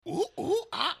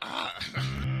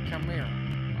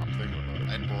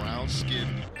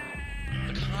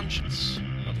delicious.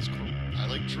 That is cool. I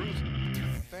like truth.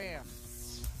 Damn.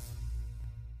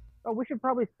 Oh, we should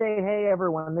probably say, hey,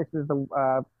 everyone, this is the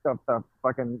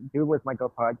fucking Do With My Go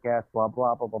podcast, blah,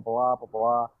 blah, blah, blah, blah, blah,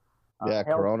 blah. Yeah,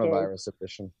 coronavirus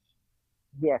edition.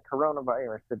 Yeah,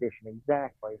 coronavirus edition,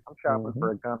 exactly. I'm shopping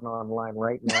for a gun online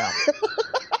right now.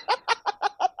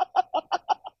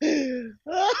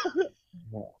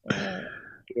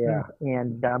 Yeah,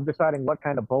 and I'm deciding what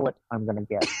kind of bullet I'm going to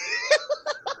get.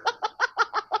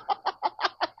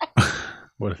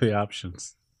 What are the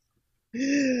options?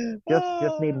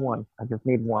 Just need one. I just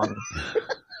need one.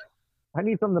 I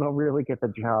need something that'll really get the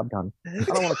job done. I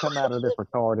don't want to come out of this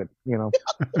retarded, you know.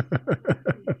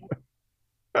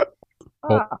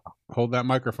 Hold that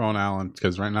microphone, Alan,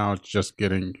 because right now it's just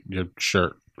getting your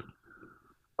shirt.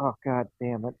 Oh, God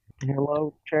damn it.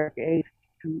 Hello, check 8.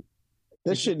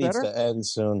 This shit needs to end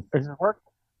soon. Does it work?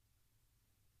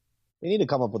 We need to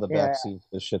come up with a vaccine for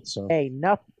this shit soon. Hey,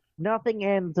 nothing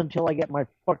ends until I get my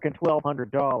fucking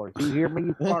 $1,200. You hear me,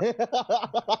 you fuck?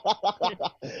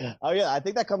 Oh, yeah, I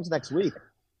think that comes next week.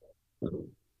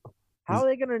 How are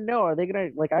they going to know? Are they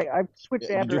going to, like, I've switched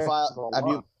addresses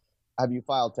Have you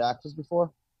filed taxes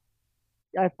before?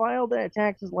 I filed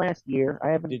taxes last year. I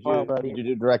haven't filed Did you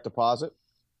do direct deposit?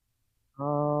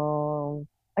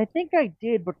 I think I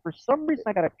did, but for some reason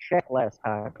I got a check last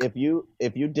time. If you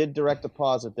did direct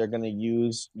deposit, they're going to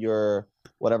use your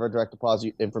whatever direct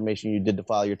deposit information you did to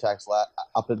file your tax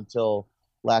up until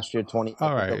last year 20.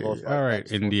 All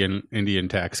right, Indian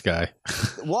tax guy.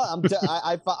 What?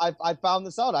 I found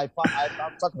this out. I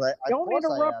found something. Don't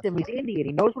interrupt him. He's Indian.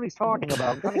 He knows what he's talking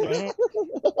about.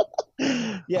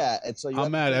 Yeah, and so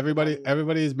I'm mad.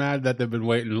 Everybody's mad that they've been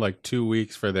waiting like 2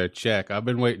 weeks for their check. I've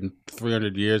been waiting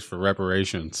 300 years for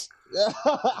reparations.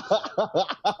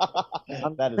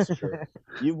 That is true.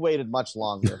 You've waited much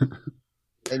longer,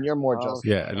 and you're more just.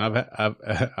 Yeah, and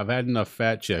I've had enough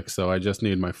fat chicks, so I just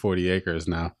need my 40 acres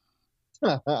now.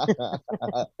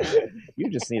 You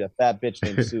just need a fat bitch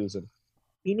named Susan.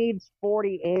 He needs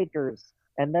 40 acres.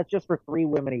 And that's just for 3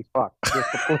 women he's fucked.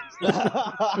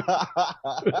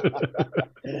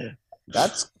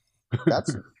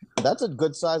 That's a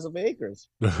good size of acres.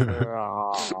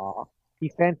 He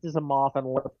fences them off and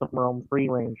lets them roam free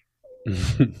range.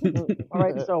 All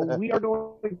right, so we are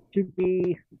going to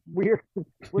be we're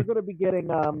going to be getting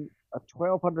a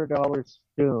 $1,200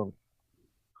 soon.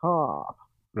 Huh.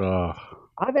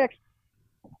 I've actually.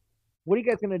 What are you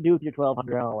guys going to do with your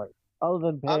 $1,200 other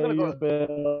than pay your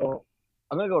bill?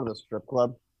 I'm going to go to the strip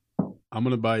club. I'm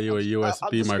going to buy you a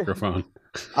USB microphone.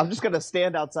 I'm just going to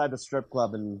stand outside the strip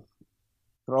club and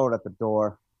throw it at the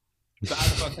door.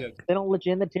 They don't let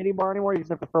you in the titty bar anymore? You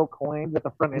just have to throw coins at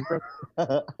the front entrance?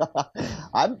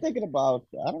 I'm thinking about,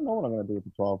 I don't know what I'm going to do with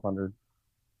the $1,200.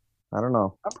 I don't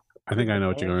know. I think I know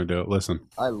what you're going to do. Listen.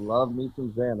 I love me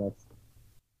some Xanax.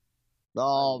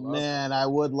 Oh, man, I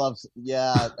would love...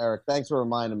 Yeah, Eric, thanks for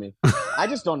reminding me. I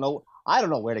just don't know... I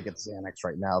don't know where to get Xanax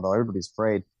right now, though. Everybody's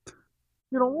afraid.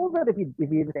 You know, what about if you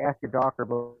just ask your doctor,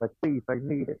 but like, please, I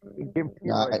need it.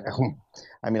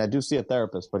 I mean, I do see a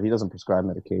therapist, but he doesn't prescribe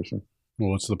medication. Well,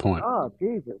 what's the point? Oh,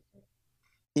 Jesus.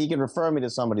 He can refer me to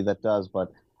somebody that does,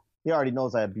 but he already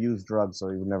knows I abuse drugs, so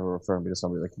he would never refer me to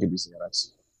somebody that can give me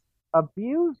Xanax.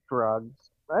 Abuse drugs?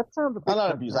 That sounds a bit...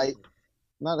 Not abuse.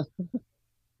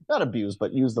 Not abuse,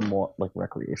 but use them more like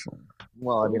recreational.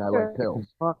 Well, I mean, I like pills.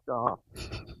 Fucked off.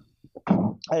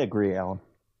 I agree, Alan.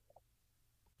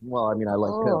 Well, I mean, I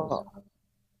like pills.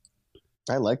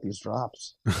 I like these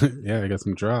drops. Yeah, I got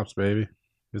some drops, baby.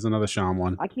 Here's another Sham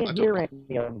one. I can't hear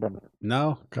any of them.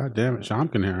 No? God damn it. Sham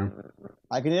can hear him.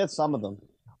 I can hear some of them.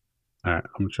 All right,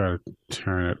 I'm going to try to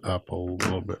turn it up a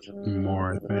little bit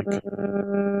more, I think.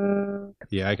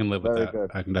 Yeah, I can live with that.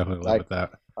 Good. I can definitely live with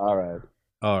that. All right.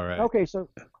 Okay, so...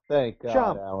 Thank God,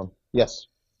 Sham, Alan. Yes.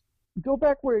 Go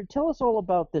backward. Tell us all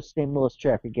about this stimulus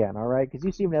check again, all right? Because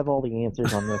you seem to have all the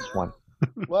answers on this one.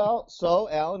 Well, so,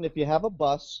 Alan, if you have a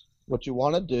bus, what you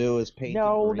want to do is paint it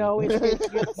green. No,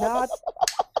 it's not.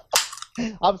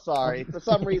 I'm sorry. For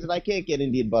some reason, I can't get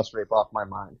Indian bus rape off my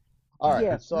mind. All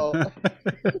right, so...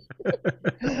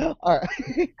 all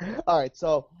right,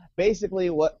 so basically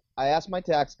what I asked my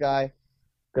tax guy,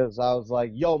 because I was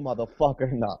like, yo,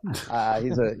 motherfucker. No,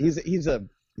 he's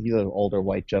an older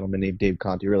white gentleman named Dave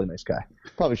Conti, really nice guy.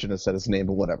 Probably shouldn't have said his name,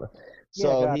 but whatever.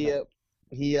 So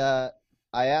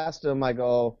I asked him, I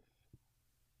go,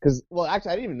 because, well,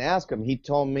 actually, I didn't even ask him. He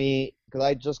told me, because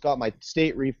I just got my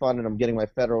state refund, and I'm getting my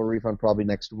federal refund probably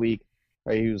next week.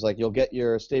 Right? He was like, you'll get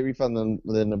your state refund, then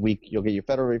within a week, you'll get your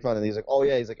federal refund. And he's like, oh,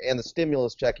 yeah. He's like, and the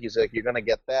stimulus check, he's like, you're going to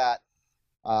get that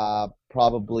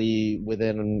probably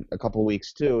within a couple of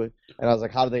weeks too. And I was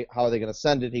like, how are they going to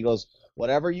send it? He goes,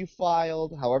 whatever you got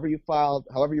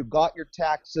your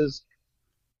taxes,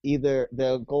 either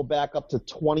they'll go back up to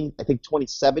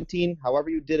 2017, however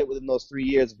you did it within those 3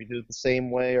 years, if you did it the same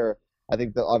way, or I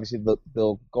think that obviously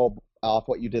they'll go off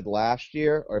what you did last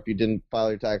year, or if you didn't file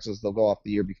your taxes, they'll go off the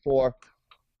year before.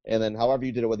 And then however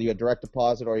you did it, whether you had direct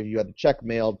deposit or if you had the check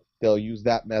mailed, they'll use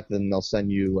that method and they'll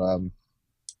send you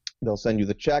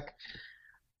the check.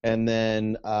 And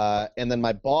then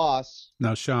my boss.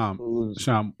 Now,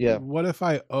 Sham, yeah. What if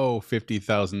I owe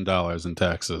 $50,000 in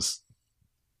taxes?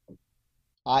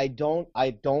 I don't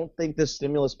think this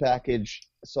stimulus package.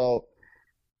 So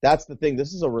that's the thing.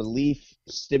 This is a relief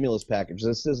stimulus package.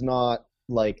 This is not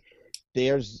like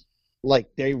they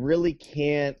really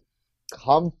can't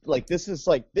come. This is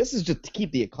just to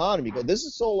keep the economy going. This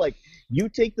is so you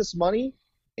take this money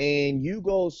and you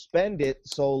go spend it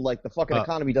so the fucking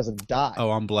economy doesn't die. Oh,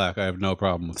 I'm black. I have no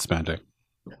problem with spending.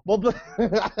 Well,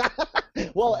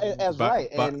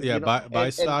 buy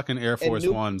stock in Air Force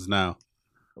Ones now.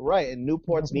 Right, and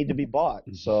Newports need to be bought.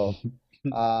 So,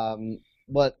 so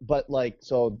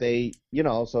they,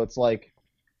 so it's why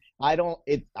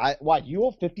you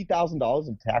owe $50,000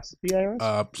 in taxes, the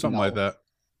IRS? Something like that.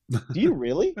 Do you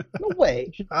really? No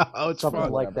way. Oh, it's something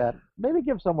fun. like that. Maybe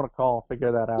give someone a call, figure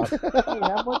that out. Hey,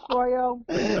 how much do I owe?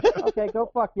 Okay,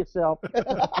 go fuck yourself.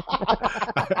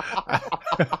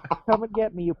 Come and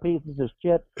get me, you pieces of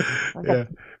shit. Yeah.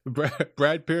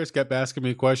 Brad Pierce kept asking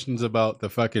me questions about the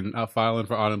fucking filing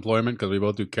for unemployment because we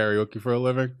both do karaoke for a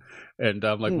living. And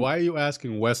I'm like, why are you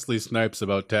asking Wesley Snipes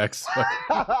about tax?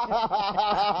 What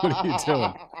are you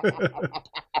doing?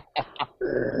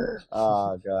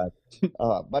 Oh, God.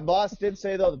 My boss did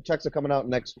say, though, the checks are coming out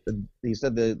he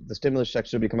said the stimulus checks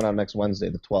should be coming out next Wednesday,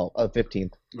 the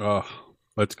 15th. Oh,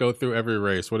 let's go through every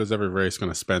race. What is every race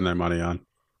going to spend their money on?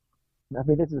 I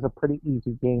mean, this is a pretty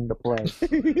easy game to play.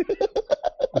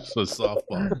 It's a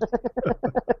softball.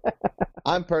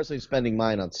 I'm personally spending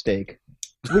mine on steak.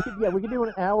 We could do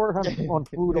an hour on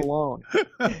food alone.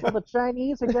 Well, the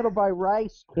Chinese are gonna buy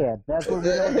rice, kid. That's what we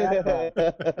don't have.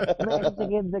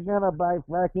 Mexicans are gonna buy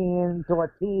fucking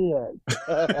tortillas.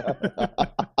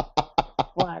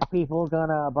 Black people are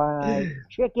gonna buy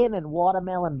chicken and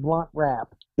watermelon blunt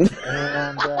wrap.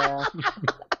 And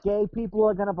gay people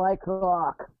are gonna buy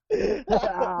cock. Wait,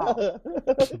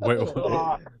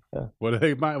 what are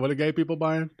they buying? What are gay people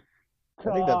buying? I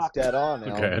think that's dead on.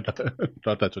 Alan. Okay, I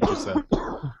thought that's what you said.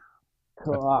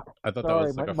 Cock. I thought that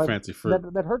was like a fancy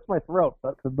fruit. That hurts my throat.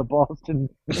 The Boston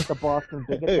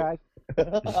bigot guy.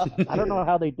 I don't know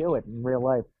how they do it in real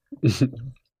life.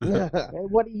 Hey,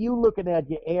 what are you looking at,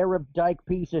 you Arab dyke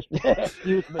piece of shit?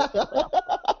 Excuse me.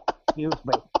 Excuse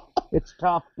me. It's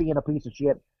tough being a piece of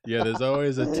shit. Yeah, there's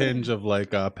always a tinge of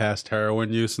past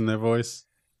heroin use in their voice.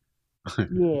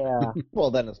 Yeah.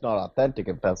 Well, then it's not authentic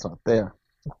if that's not there.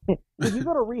 If you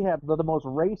go to rehab, they're the most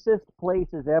racist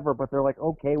places ever, but they're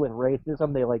okay with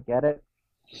racism. They get it.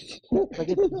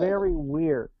 It's very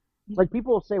weird.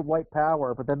 People will say white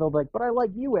power, but then they'll but I like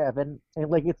you, Evan,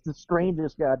 and it's the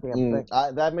strangest goddamn thing.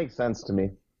 That makes sense to me.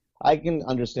 I can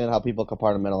understand how people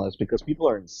compartmentalize because people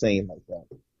are insane like that.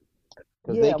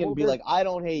 Because they can be I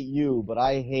don't hate you, but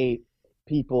I hate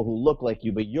people who look like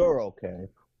you, but you're okay.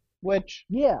 Which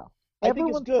I think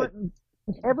is good.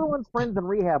 Everyone's friends in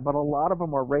rehab, but a lot of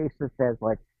them are racist as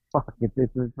fuck it, this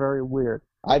is very weird.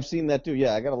 I've seen that too,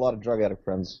 yeah. I got a lot of drug addict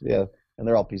friends, yeah. And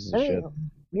they're all pieces of shit.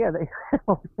 Yeah, they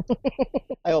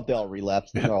I hope they all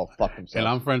relapse and they're all fuck themselves. And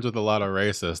I'm friends with a lot of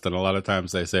racists, and a lot of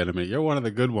times they say to me, "You're one of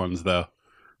the good ones, though."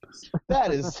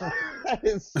 That is take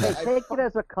it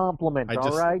as a compliment,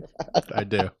 all right? I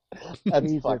do. That's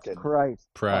Jesus fucking Christ.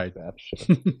 Pride. That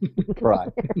shit.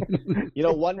 Pride.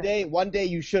 One day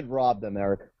you should rob them,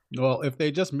 Eric. Well, if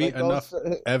they just meet enough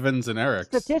Evans and Eric.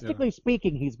 Statistically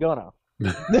speaking, he's gonna.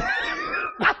 It's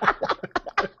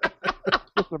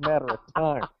just a matter of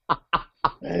time.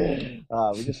 We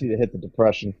just need to hit the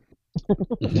depression.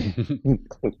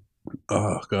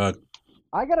 Oh, God.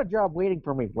 I got a job waiting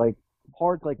for me.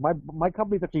 Hard. My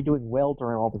company's actually doing well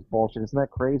during all this bullshit. Isn't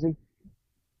that crazy?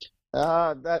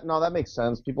 That makes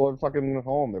sense. People are fucking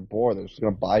home. They're bored. They're just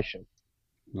gonna buy shit.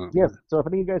 Yes, so if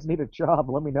any of you guys need a job,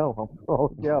 let me know. I'll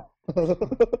hook you up.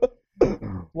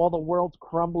 While the world's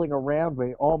crumbling around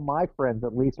me, all my friends,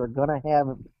 at least, are going to have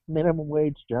minimum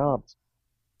wage jobs.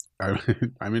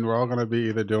 I mean, we're all going to be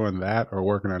either doing that or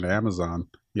working on Amazon.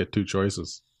 You get two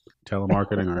choices,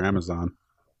 telemarketing or Amazon.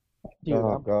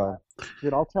 Dude, God.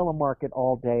 Dude, I'll telemarket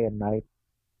all day and night.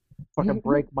 Fucking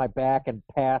break my back and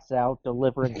pass out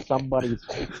delivering somebody's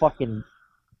fucking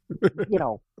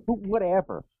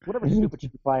whatever stupid you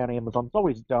can buy on Amazon. It's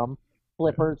always dumb.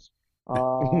 Flippers,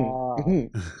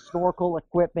 snorkel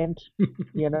equipment.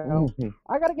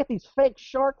 I got to get these fake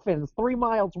shark fins 3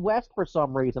 miles west for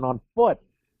some reason on foot.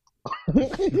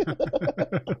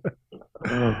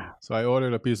 So I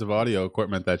ordered a piece of audio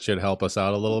equipment that should help us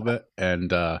out a little bit,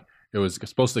 and it was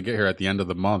supposed to get here at the end of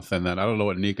the month, and then I don't know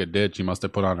what Nika did. She must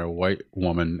have put on her white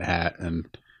woman hat, and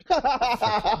because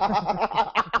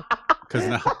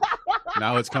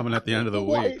now it's coming at the end of the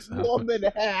White week. So. woman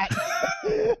hat.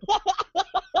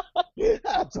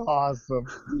 That's awesome.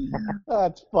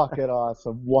 That's fucking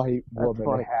awesome. White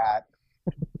woman hat.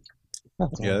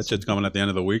 Yeah, that shit's coming at the end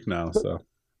of the week now. So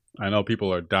I know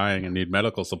people are dying and need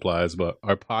medical supplies, but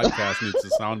our podcast needs to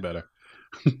sound better.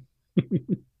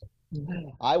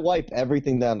 I wipe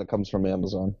everything down that comes from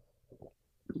Amazon.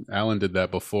 Alan did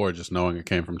that before, just knowing it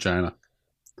came from China.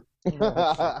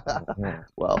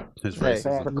 Well, His hey,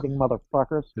 Fast-eating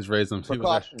motherfuckers. He was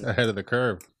ahead of the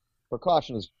curve.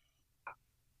 precaution is.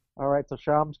 All right, so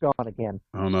Sham's gone again.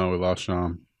 Oh no, we lost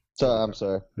Sham. So I'm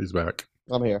sorry. He's back.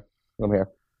 I'm here.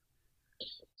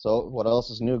 So what else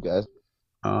is new, guys?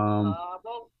 Oh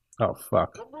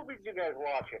fuck. What movies you guys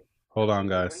watching? Hold on,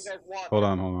 What are guys. you guys watching? Hold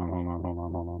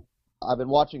on. I've been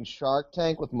watching Shark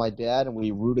Tank with my dad, and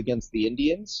we root against the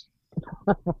Indians.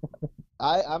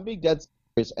 I'm being dead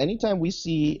serious. Anytime we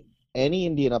see any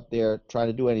Indian up there trying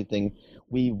to do anything,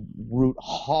 we root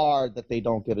hard that they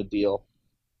don't get a deal.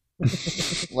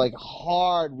 Like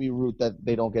hard, we root that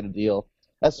they don't get a deal.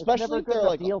 Especially It's never if they're good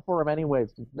like deal for him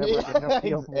anyways. It's never a good enough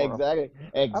deal for him. exactly.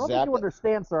 I don't think you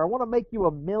understand, sir. I want to make you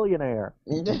a millionaire.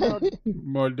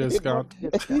 More discount.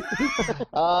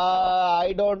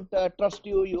 I don't trust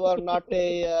you. You are not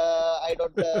a. I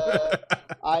don't.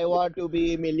 I want to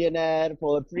be millionaire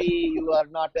for free. You are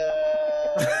not.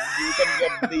 You can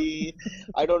get the.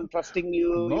 I don't trusting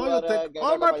you. No, you you are, take get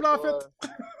all out my of profit. store.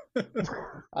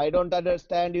 I don't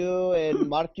understand you. And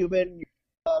Mark Cuban, you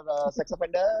are a sex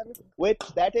offender, which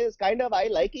that is kind of I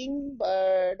liking,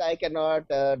 but I cannot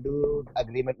do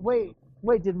agreement. Wait,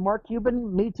 did Mark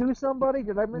Cuban Me Too somebody?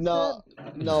 Did I miss No,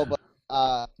 but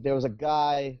there was a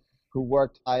guy who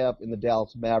worked high up in the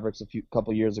Dallas Mavericks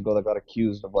couple years ago that got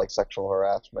accused of like sexual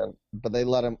harassment, but they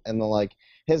let him, and then like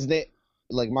his name,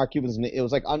 like Mark Cuban's name, it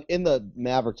was like in the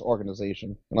Mavericks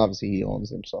organization, and obviously he owns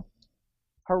them, so.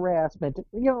 Harassment.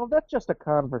 That's just a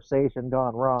conversation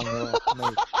gone wrong.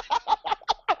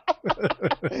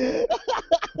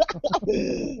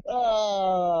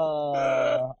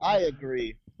 I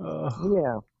agree.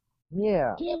 Yeah.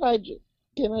 Can I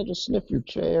just sniff your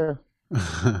chair?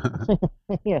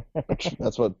 Yeah.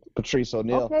 That's what Patrice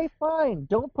O'Neal. Okay, fine.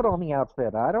 Don't put on the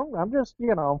outfit. I'm just,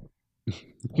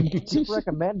 keep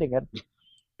recommending it.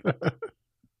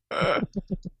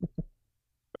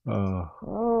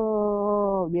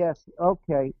 Oh, yes.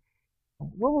 Okay.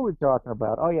 What were we talking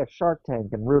about? Oh, yeah, Shark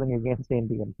Tank and rooting against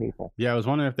Indian people. Yeah, I was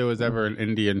wondering if there was ever an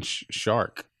Indian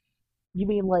shark. You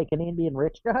mean like an Indian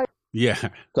rich guy? Yeah.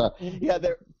 Yeah,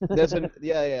 there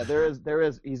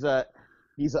is. He's a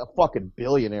fucking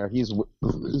billionaire. His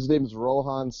name's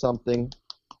Rohan something.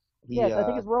 Yes, I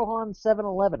think it's Rohan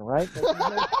 7-Eleven, right?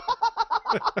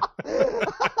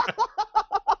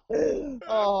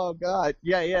 Oh God,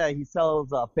 yeah. He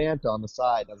sells Fanta on the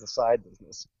side as a side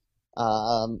business.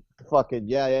 Fucking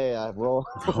yeah.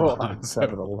 Rohan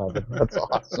 7-Eleven. That's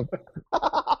awesome.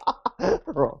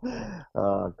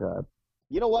 Oh God.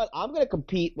 You know what? I'm gonna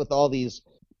compete with all these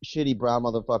shitty brown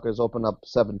motherfuckers. Open up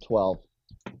 7-Eleven.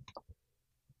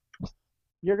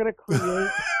 You're gonna create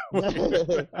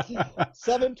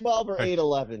 7-Eleven or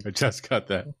 8-Eleven. I just got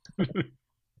that.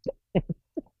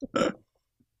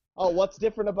 Oh, what's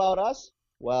different about us?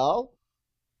 Well,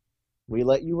 we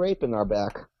let you rape in our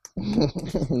back.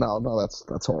 No, that's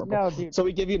horrible. No, dude. So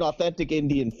we give you an authentic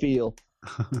Indian feel.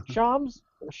 Sham's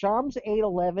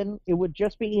 8-Eleven, it would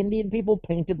just be Indian people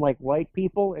painted like white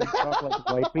people and talk like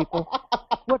white people.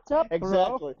 What's up,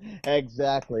 bro?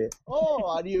 Exactly. Oh,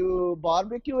 are you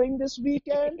barbecuing this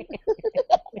weekend?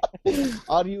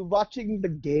 Are you watching the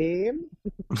game?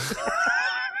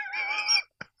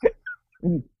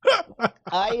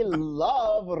 I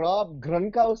love Rob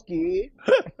Gronkowski.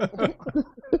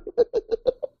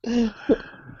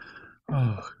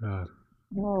 Oh God.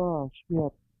 Oh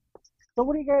shit. So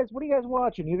what are you guys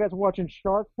watching? You guys watching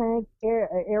Shark Tank?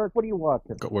 Eric, what are you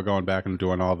watching? We're going back and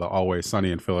doing all the Always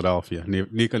Sunny in Philadelphia.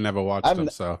 Nika never watched them,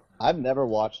 so I've never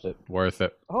watched it. worth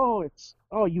it. Oh,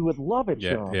 you would love it,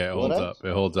 Yeah, Sean. yeah, it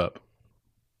holds up.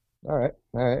 All right.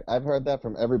 I've heard that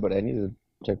from everybody. I need to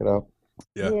check it out.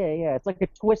 Yeah. Yeah. It's like a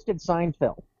twisted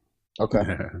Seinfeld. Okay.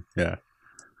 Yeah.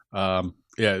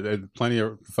 Yeah, there's plenty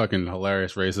of fucking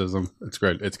hilarious racism. It's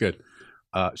good. It's good.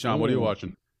 Sean, what are you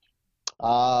watching?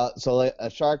 So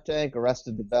Shark Tank,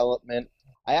 Arrested Development.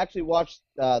 I actually watched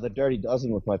The Dirty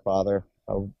Dozen with my father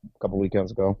a couple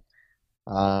weekends ago.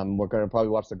 We're going to probably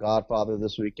watch The Godfather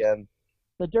this weekend.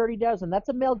 The Dirty Dozen. That's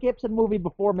a Mel Gibson movie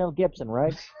before Mel Gibson,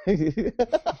 right? In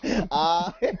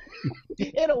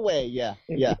a way, yeah.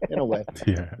 Yeah, in a way.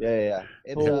 Yeah.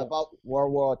 It's about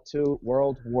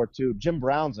World War II. Jim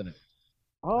Brown's in it.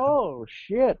 Oh,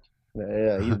 shit.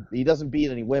 Yeah, he doesn't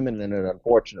beat any women in it,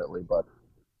 unfortunately, but...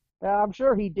 I'm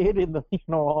sure he did in the,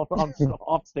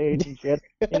 off stage and shit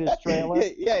in his trailer.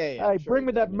 Yeah. Hey, bring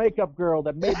me that makeup girl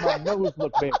that made my nose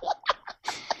look big.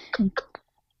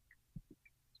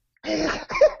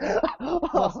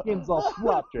 My skin's all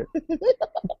splotchy.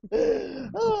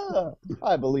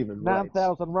 I believe in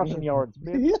 9,000 Russian yards,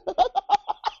 bitch.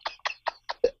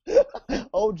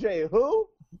 OJ, who?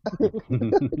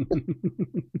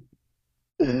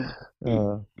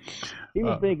 He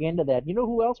was big into that. You know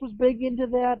who else was big into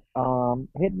that?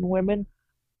 Hitting women.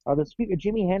 The speaker,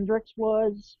 Jimi Hendrix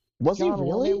was. Was John he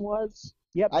really? Lennon was.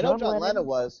 Yep. I know John Lennon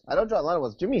was.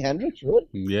 Jimi Hendrix, really?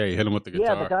 Yeah, you hit him with the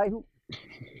guitar. Yeah, the guy who.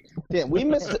 Damn, we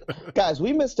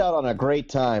missed out on a great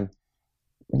time.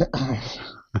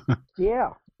 Yeah.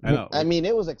 I know. I mean,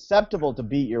 it was acceptable to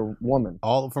beat your woman.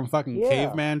 All from fucking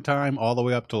caveman time all the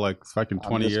way up to like fucking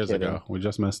 20 years ago. We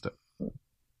just missed it.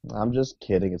 I'm just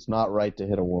kidding. It's not right to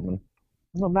hit a woman.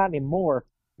 Well, not anymore.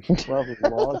 Well, his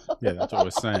laws. Yeah, that's what we're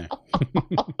saying.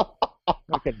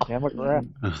 Fucking Democrat.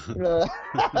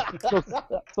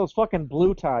 Those fucking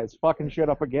blue ties fucking shit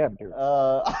up again, dude.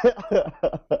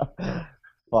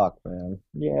 Fuck, man.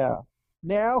 Yeah.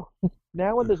 Now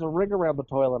when there's a ring around the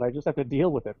toilet, I just have to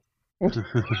deal with it.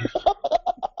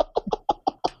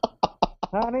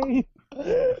 Honey,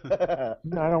 I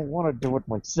don't want to do it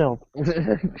myself.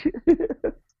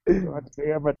 God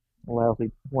damn it.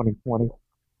 Lousy 2020.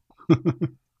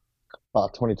 Oh,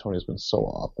 2020 has been so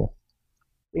awful.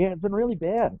 Yeah, it's been really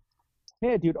bad.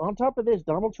 Yeah, dude, on top of this,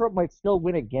 Donald Trump might still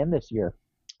win again this year.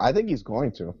 I think he's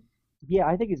going to. Yeah,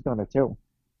 I think he's going to too.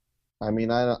 I mean,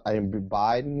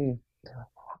 Biden.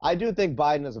 I do think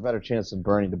Biden has a better chance than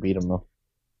Bernie to beat him, though.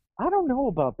 I don't know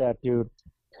about that, dude.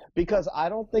 Because I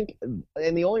don't think,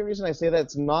 and the only reason I say that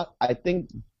it's not, I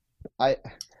think,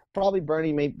 probably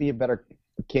Bernie may be a better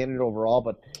candidate overall,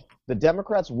 but the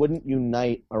Democrats wouldn't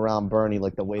unite around Bernie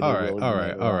like the way they really. All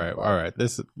right.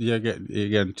 This you're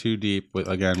getting too deep with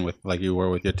like you were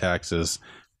with your taxes.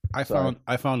 I found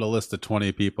a list of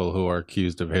 20 people who are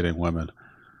accused of hitting women.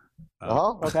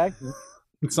 Okay.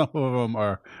 Some of them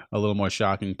are a little more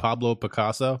shocking. Pablo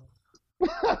Picasso.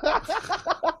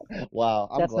 Wow,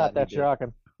 that's not that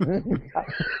shocking.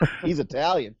 He's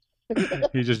Italian.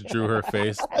 He just drew her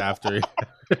face after he.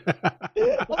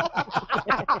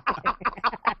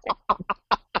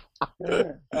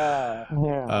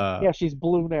 Yeah, she's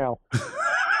blue now.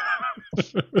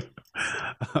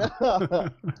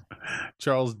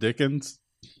 Charles Dickens.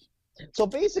 So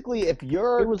basically, if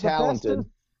you're talented.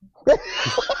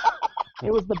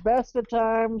 It was the best of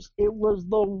times. It was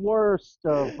the worst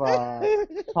of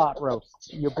pot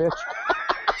roasts, you bitch.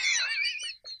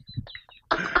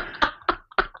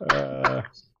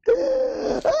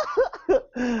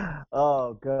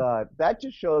 Oh, God. That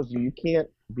just shows you can't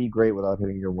be great without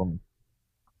hitting your woman.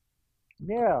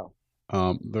 Yeah.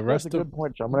 The rest That's a good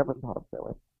point, John. I never thought of that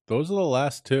way. Those are the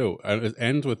last two. It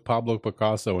ends with Pablo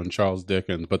Picasso and Charles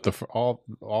Dickens, but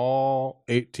all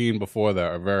 18 before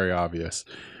that are very obvious.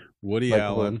 Woody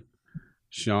Allen,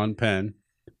 Sean Penn,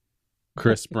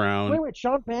 Chris Brown. Wait,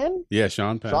 Sean Penn? Yeah,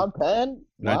 Sean Penn. Sean Penn?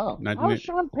 Wow. How is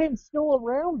Sean Penn still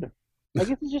around? I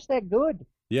guess he's just that good.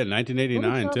 Yeah,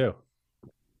 1989 too.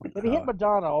 If he hit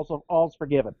Madonna, also all's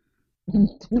forgiven.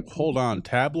 Hold on.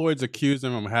 Tabloids accused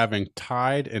him of having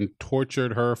tied and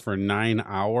tortured her for 9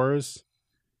 hours,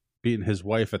 beating his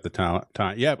wife at the time.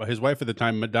 Yeah, but his wife at the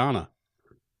time, Madonna.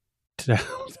 Yeah,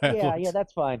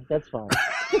 that's fine. That's fine.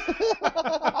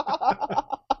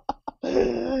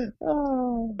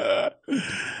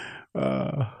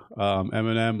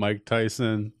 Eminem, Mike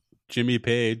Tyson, Jimmy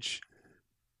Page.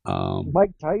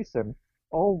 Mike Tyson.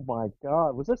 Oh my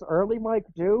God. Was this early Mike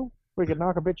too? Where he could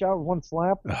knock a bitch out with one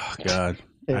slap? Oh God.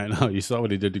 I know. You saw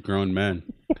what he did to grown men.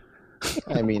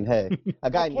 I mean, hey. A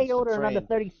guy KO'd her in under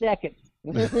 30 seconds.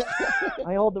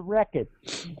 I hold the record.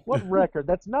 What record?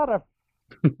 That's not a...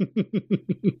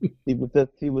 He would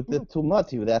too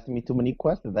much. He would ask me too many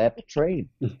questions. I have to train.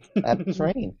 Dude,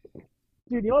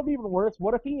 you know what'd be even worse?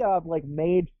 What if he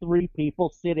made 3 people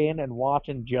sit in and watch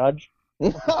and judge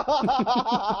Like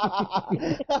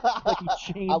he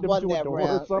chained I him won to a that door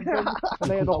round. or something,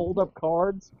 and they had to hold up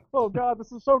cards. Oh God,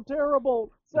 this is so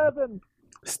terrible. 7.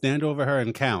 Stand over her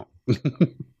and count.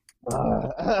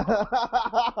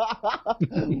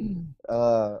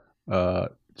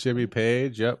 Jimmy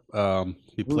Page. Yep. He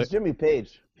Who's played. Jimmy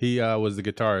Page? He was the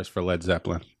guitarist for Led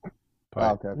Zeppelin. Oh,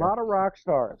 okay. A lot of rock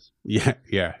stars. Yeah.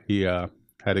 He had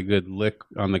a good lick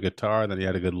on the guitar, then he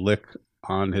had a good lick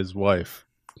on his wife.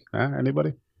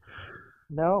 Anybody?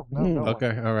 No.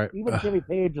 Okay. All right. Even Jimmy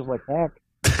Page is like, heck.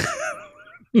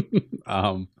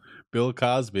 Bill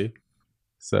Cosby.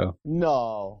 So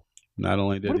No. not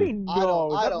only What did do you he. mean, I don't-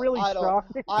 no? Is I that don't- really I don't-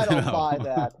 shocking? I don't No. buy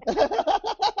that.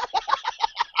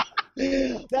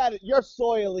 That you're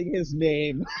soiling his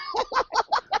name.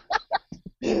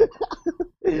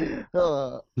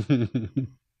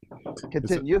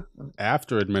 Continue.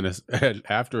 after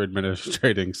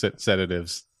administrating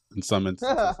sedatives in some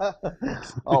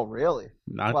instances. Oh, really?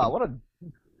 Not Wow,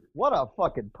 what a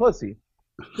fucking pussy.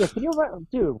 Yeah, can you imagine?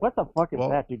 Dude, what the fuck is Well-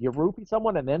 that, dude? You roofie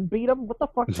someone and then beat them? What the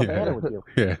fuck's the matter with you?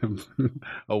 Yeah.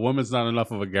 A woman's not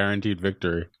enough of a guaranteed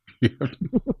victory.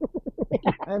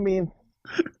 I mean,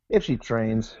 if she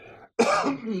trains.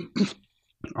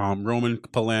 Roman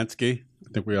Polanski.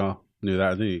 I think we all knew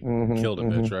that. I think he Mhm, killed a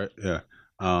bitch, right? Yeah.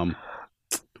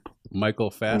 Michael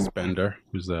Fassbender,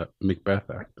 who's a Macbeth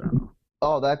actor.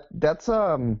 Oh, that's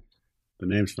The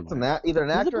name's from either an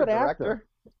He's a actor or good actor. director.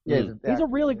 Yeah, Mm. he's, an He's a actor.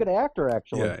 really good actor,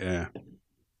 actually. Yeah.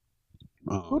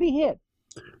 Who'd he hit?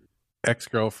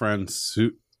 Ex-girlfriend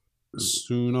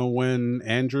Sunowin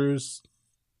Andrews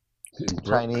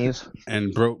Chinese.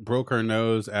 and broke her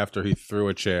nose after he threw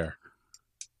a chair.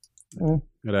 Mm.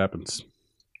 It happens.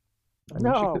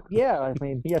 No, yeah, I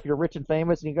mean, yeah, if you're rich and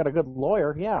famous and you got a good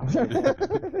lawyer, yeah.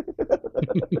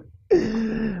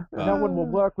 No one will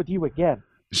work with you again.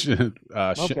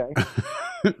 Okay.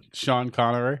 Sean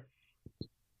Connery.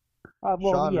 Well,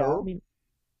 Sean yeah, who? I mean,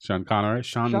 Sean Connery.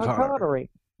 Sean Connery,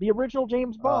 the original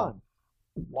James Bond.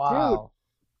 Wow.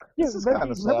 Dude, This is remember,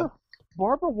 kinda sad. remember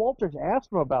Barbara Walters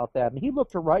asked him about that, and he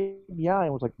looked her right in the eye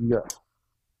and was like, yes,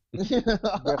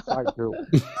 yes, I do.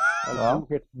 I do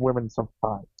hit women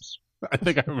sometimes. I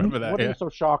think I remember that. What are Yeah. you so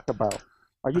shocked about?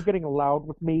 Are you getting loud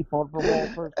with me, Barbara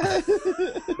Walters?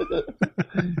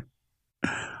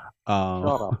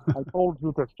 Shut up. I told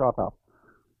you to shut up.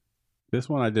 This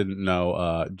one I didn't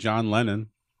know. John Lennon.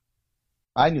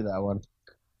 I knew that one.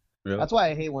 Really? That's why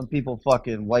I hate when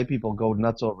white people go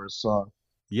nuts over his song.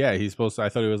 Yeah, he's supposed to. I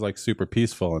thought he was like super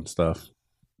peaceful and stuff.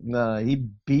 No, he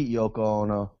beat Yoko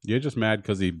Ono. You're just mad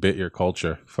because he bit your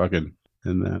culture. Fucking.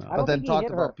 And then. I But don't then think he talked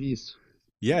hit about her. peace.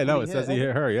 Yeah, no, He it says he hit-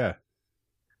 hit her. Yeah.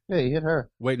 Yeah, he hit her.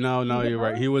 Wait, no, He hit you're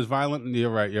right. her? He was violent. You're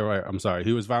right. I'm sorry.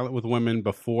 He was violent with women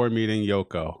before meeting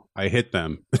Yoko. I hit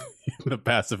them. The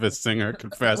pacifist singer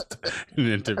confessed in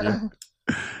an interview.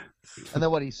 And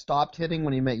then what, he stopped hitting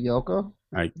when he met Yoko?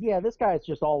 Yeah, this guy's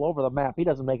just all over the map. He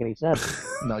doesn't make any sense.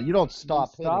 No, you don't stop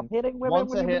You stop hitting. hitting women Once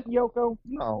when a you hit- meet Yoko?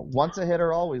 No, once a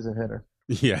hitter, always a hitter.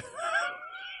 Yeah.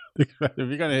 If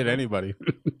you're gonna hit anybody,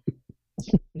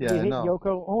 Yeah, you I hit know.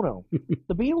 Yoko Ono.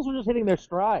 The Beatles were just hitting their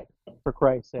stride, for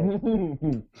Christ's sake.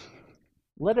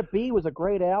 Let It Be was a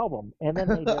great album, and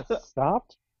then they just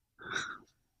stopped.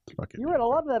 fucking. You read a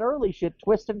lot of that early shit,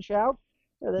 Twist and Shout.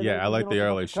 Yeah, I like the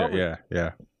early shit.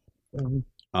 Yeah. Mhm.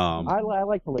 Um, I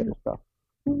like the later stuff.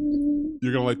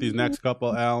 you're gonna like these next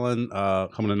couple, Alan.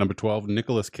 Coming at number 12,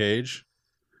 Nicolas Cage.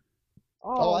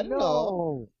 Oh, I didn't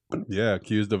no. Yeah,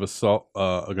 accused of assault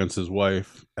against his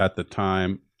wife at the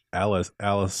time,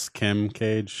 Alice Kim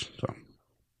Cage. So,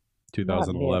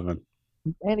 2011.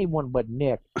 Anyone but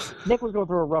Nick. Nick was going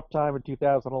through a rough time in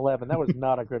 2011. That was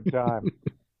not a good time.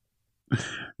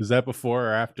 Is that before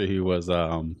or after he was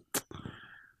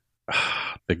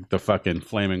the fucking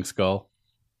flaming skull?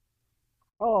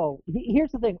 Oh,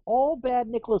 here's the thing.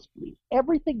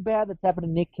 Everything bad that's happened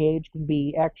to Nick Cage can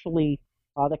be actually,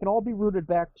 they can all be rooted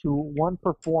back to one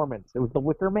performance. It was The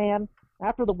Wicker Man.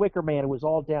 After The Wicker Man, it was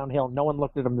all downhill. No one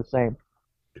looked at him the same.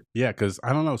 Yeah, because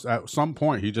I don't know. At some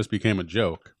point, he just became a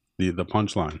joke. The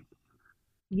punchline.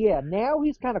 Yeah, now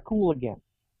he's kind of cool again.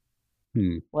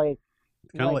 Like,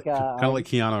 Kind of like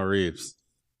Keanu Reeves.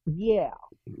 yeah.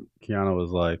 Keanu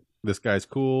was like, this guy's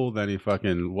cool. Then he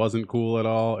fucking wasn't cool at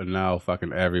all, and now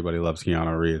fucking everybody loves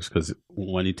Keanu Reeves because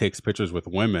when he takes pictures with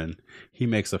women, he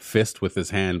makes a fist with his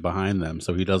hand behind them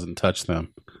so he doesn't touch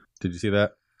them. Did you see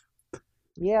that?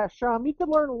 Yeah, Sean, you could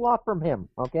learn a lot from him,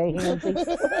 okay?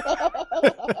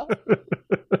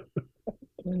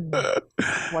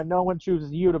 Why no one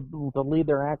chooses you to lead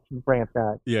their action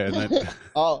franchise. Yeah, and then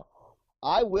Oh,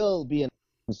 I will be a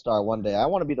star one day. I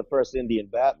want to be the first Indian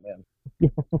Batman.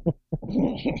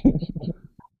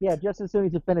 Yeah, just as soon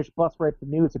as you finish Bus Rape the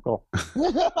Musical.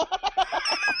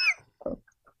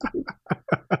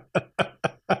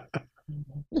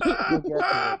 You'll get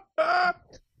to it.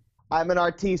 I'm an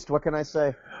artiste. What can I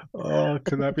say? Oh,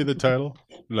 can that be the title?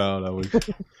 No,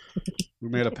 we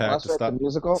made a pact to Bus Rape the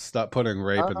Musical? stop putting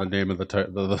rape in the name of the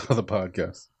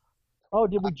podcast. Oh,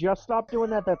 did we just stop doing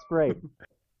that? That's great.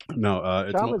 No,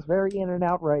 it's Sham is very in and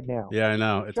out right now. yeah, I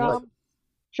know. It's like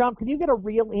Sham, can you get a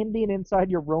real Indian inside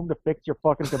your room to fix your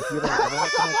fucking computer and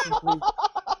internet connection, please?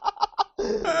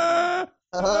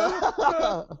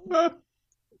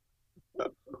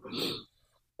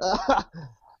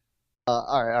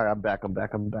 All right, I'm back.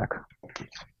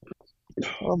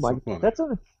 Oh my! So That's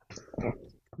a.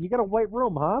 You got a white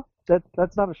room, huh?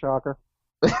 That's not a shocker.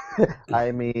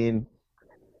 I mean,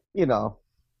 you know,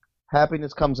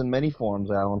 happiness comes in many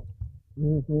forms, Alan.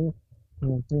 Mm-hmm.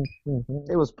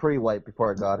 It was pretty white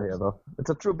before I got here, though. It's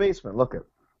a true basement. Look it.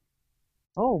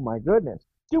 Oh my goodness,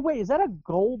 dude! Wait, is that a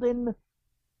golden?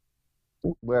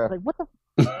 Where? Like what the?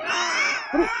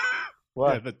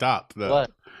 What? yeah, the top,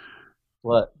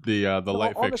 What? the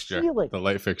light on the fixture, ceiling. the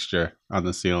light fixture on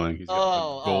the ceiling. He's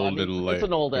got a golden light. It's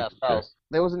an old ass fixture. house.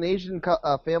 There was an Asian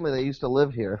family that used to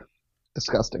live here.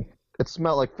 Disgusting. It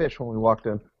smelled like fish when we walked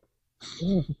in.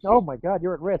 Oh my God,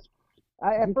 you're at risk.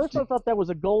 At first, I thought that was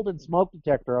a golden smoke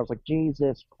detector. I was like,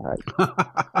 Jesus Christ.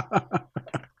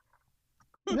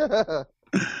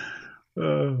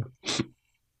 Oh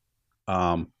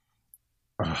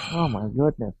my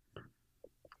goodness.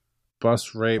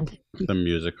 Bus Rape the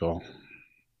Musical.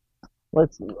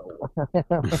 Let's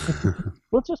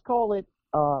just call it.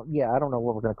 Yeah, I don't know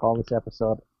what we're gonna call this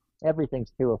episode.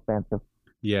 Everything's too offensive.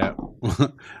 Yeah,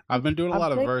 I've been doing a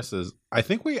lot of verses. I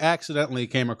think we accidentally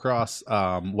came across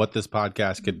what this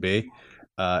podcast could be.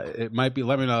 It might be.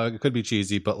 Let me know. It could be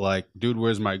cheesy, but like, dude,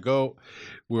 where's my goat?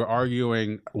 We're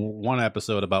arguing one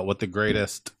episode about what the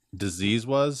greatest disease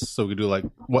was. So we could do like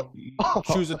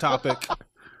choose a topic,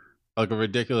 like a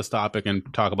ridiculous topic,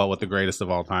 and talk about what the greatest of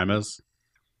all time is.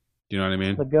 Do you know what I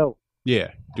mean? The goat.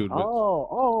 Yeah, dude.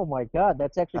 Oh my God,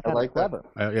 that's actually kind of clever.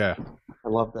 Yeah, I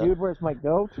love that. Dude, where's my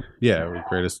goat? yeah,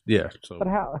 greatest. Yeah. So, But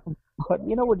how? But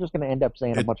you know, we're just gonna end up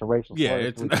saying a bunch of racial yeah, slurs.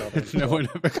 it's to each other. we're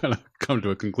never gonna come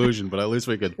to a conclusion, but at least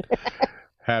we could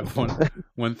have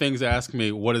when things ask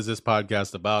me what is this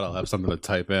podcast about, I'll have something to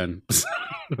type in.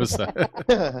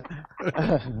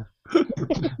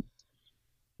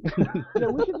 Yeah,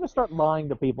 we should just start lying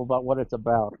to people about what it's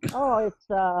about. Oh, it's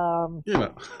you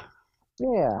know,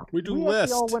 yeah. we do We lists.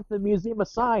 actually all went to the Museum of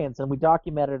Science and we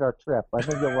documented our trip. I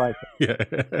think you'll like it. Yeah.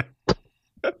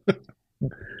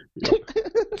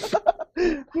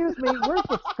 Excuse me, where's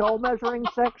the skull measuring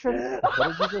section?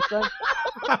 What did you just say?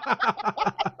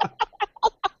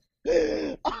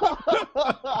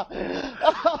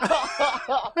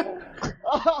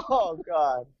 Oh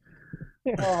God.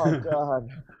 Oh God.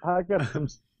 I got some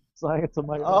science on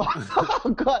my own.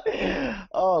 Oh God.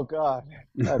 Oh God.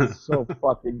 That's so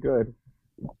fucking good.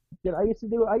 Yeah, I used to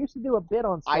do a bit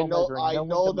on skull I know measuring. No I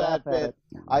know one could that laugh at bit.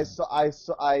 it. I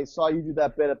saw you do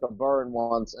that bit at the Burn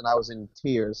once, and I was in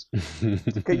tears.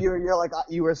 Cause you're like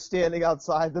you were standing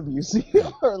outside the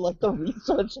museum or like the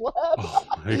research lab. Oh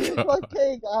my God. Like,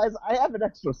 hey guys, I have an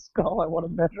extra skull I want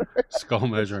to measure. Skull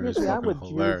measuring is Excuse me, I'm fucking with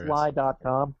hilarious.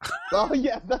 JewsLie.com. Oh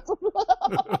yeah, that's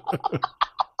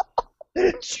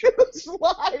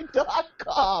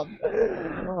JewsLie.com.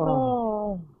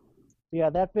 Oh. Yeah,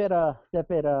 that bit,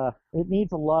 it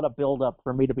needs a lot of build up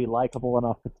for me to be likable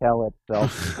enough to tell it. So,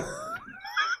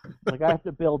 like, I have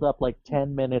to build up like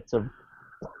 10 minutes of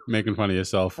Making fun of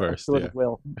yourself first. Yeah.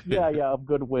 goodwill. Yeah, of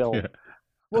goodwill. Yeah.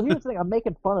 Well, here's the thing: I'm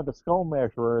making fun of the skull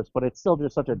measurers, but it's still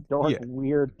just such a dark, Yeah.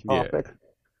 weird topic.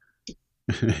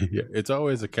 Yeah, it's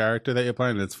always a character that you're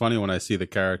playing. It's funny when I see the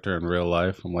character in real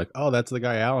life. I'm like, oh, that's the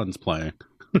guy Alan's playing.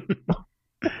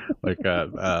 Like,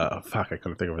 fuck, I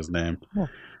couldn't think of his name.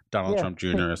 Donald Yeah. Trump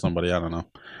Jr. or somebody. I don't know.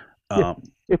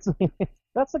 It's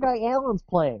that's the guy Alan's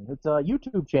playing. It's a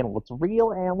YouTube channel. It's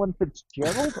Real Alan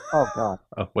Fitzgerald. Oh God.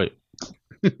 Oh wait.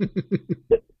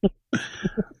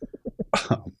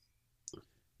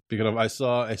 Because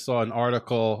I saw an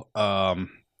article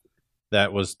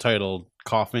that was titled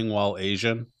 "Coughing While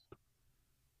Asian,"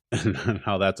 and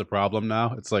how that's a problem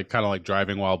now. It's like kind of like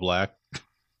driving while black.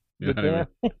 You know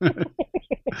what I mean?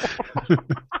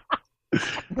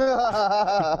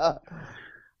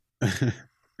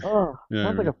 Oh, Yeah,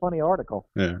 sounds like a funny article.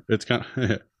 Yeah, it's kind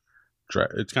of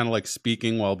it's kind of like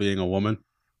speaking while being a woman.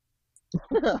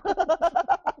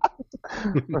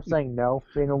 Or saying no,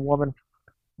 being a woman.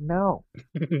 No,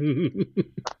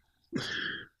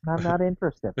 I'm not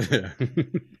interested. Yeah.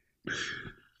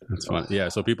 That's funny. Yeah,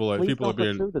 so people are Please don't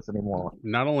being, pursue this anymore.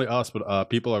 not only us, but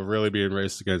people are really being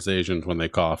racist against Asians when they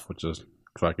cough, which is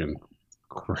fucking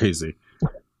crazy.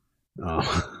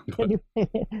 Can you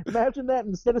imagine that?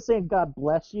 Instead of saying "God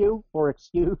bless you" or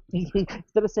 "excuse,"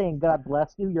 instead of saying "God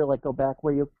bless you," you're like, "Go back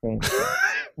where you came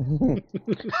from."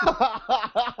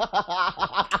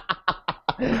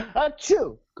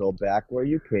 Achoo! Go back where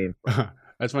you came from.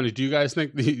 That's funny. Do you guys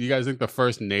think the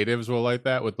first natives were like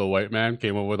that with the white man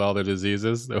came up with all the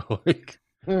diseases? They were like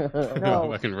No,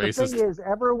 fucking the racist. thing is,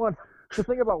 everyone. The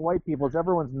thing about white people is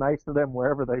everyone's nice to them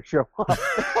wherever they show up.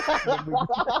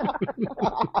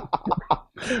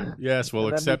 Yes, we'll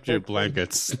And then accept we your take them.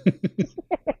 blankets.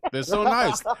 They're so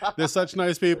nice. They're such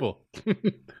nice people.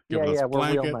 Giving us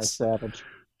We're real nice, blankets. savage.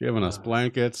 Giving us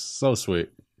blankets. So sweet.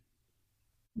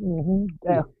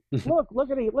 Yeah. Look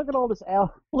at all this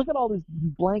look at all these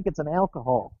blankets and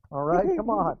alcohol. All right, come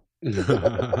on.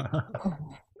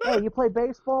 Hey, you play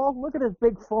baseball? Look at this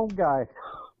big foam guy.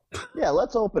 Yeah,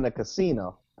 let's open a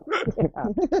casino. Yeah.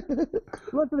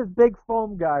 Look at this big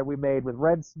foam guy we made with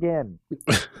red skin.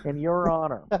 In your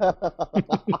honor.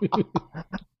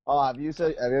 Oh, have you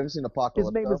ever seen Apocalypse?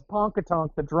 His name is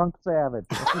Ponkatonk, the drunk savage.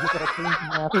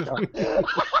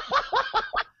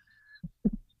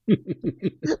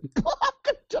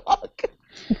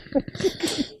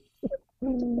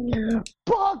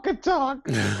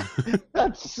 Ponkatonk.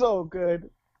 That's so good.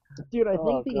 Dude, I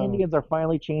think the God. Indians are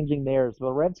finally changing theirs.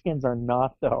 The Redskins are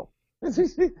not, though.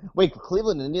 Wait,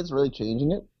 Cleveland Indians really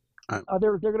changing it?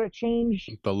 They're going to change.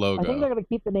 The I think they're logo. going to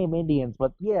keep the name Indians,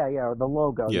 but yeah, the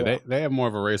logo. Yeah, they have more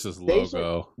of a racist They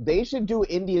logo. They should do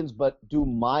Indians, but do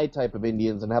my type of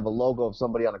Indians and have a logo of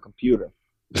somebody on a computer.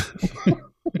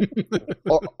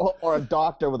 or a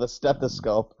doctor with a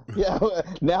stethoscope. Yeah,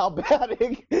 now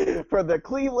batting for the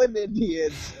Cleveland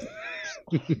Indians.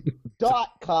 Dot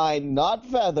kind, not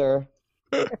feather.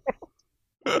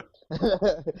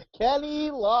 Kenny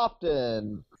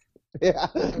Lofton. Yeah.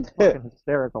 It's fucking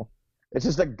hysterical. It's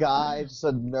just a guy, just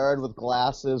a nerd with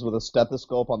glasses with a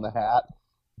stethoscope on the hat.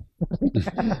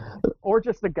 Or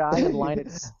just a guy in line at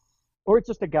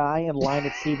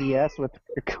CVS with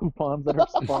coupons that are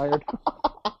expired.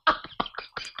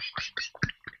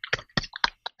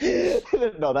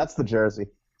 No, that's the jersey.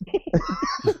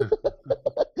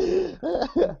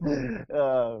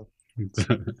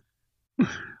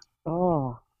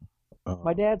 Oh.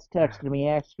 My dad's texting me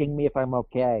asking me if I'm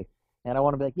okay. And I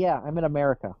want to be like, yeah, I'm in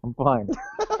America. I'm fine.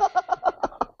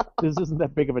 This isn't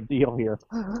that big of a deal here.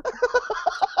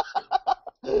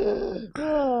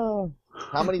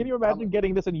 How many? Can you imagine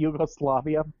getting this in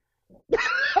Yugoslavia?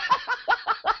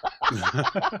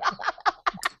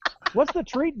 What's the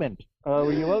treatment?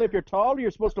 Well, if you're tall,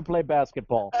 you're supposed to play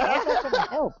basketball. How's that going to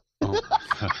help?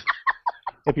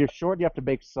 If you're short, you have to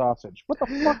make sausage. What the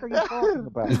fuck are you talking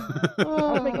about?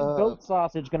 How's making goat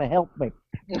sausage going to help me?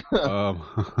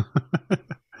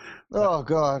 Oh,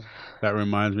 God. That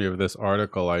reminds me of this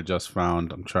article I just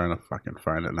found. I'm trying to fucking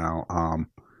find it now.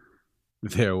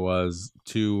 There was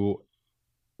 2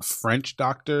 French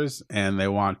doctors, and they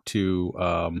want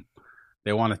to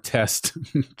test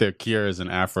their cures in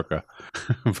Africa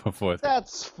before.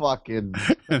 That's fucking.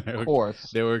 Of course.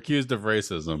 They were accused of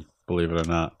racism, believe it or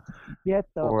not. Get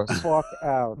the fuck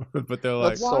out. But they're like,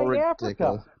 That's so Why ridiculous.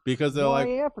 Africa? because they're Why like,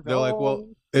 Africa? they're like, well,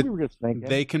 we were just thinking.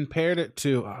 they compared it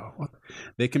to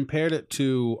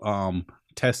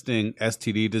testing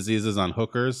STD diseases on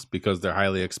hookers because they're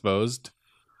highly exposed.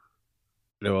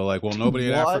 They were like, well, nobody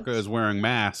in What? Africa is wearing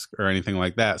masks or anything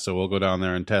like that, so we'll go down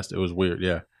there and test. It was weird.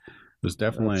 Yeah, it was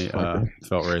definitely That's fucking-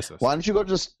 felt racist. Why don't you go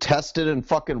just test it in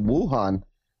fucking Wuhan?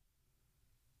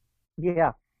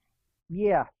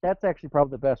 Yeah, that's actually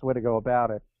probably the best way to go about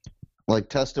it. Like,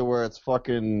 test it where it's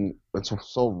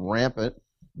so rampant.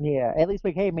 Yeah, at least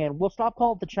like, hey man, we'll stop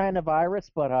calling it the China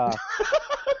virus, but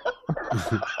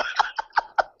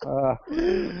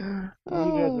you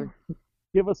guys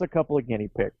give us a couple of guinea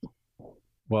pigs.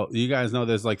 Well, you guys know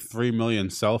there's like 3 million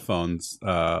cell phones,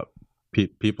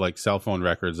 people like cell phone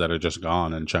records that are just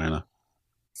gone in China.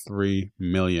 3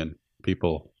 million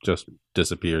people just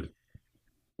disappeared.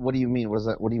 What do you mean? What is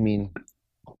that? What do you mean?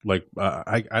 Like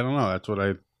I don't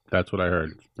know. That's what I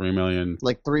heard. 3 million.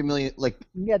 Like 3 million? Like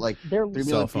Yeah, they're 3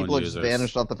 million phone people just users.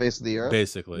 vanished off the face of the earth?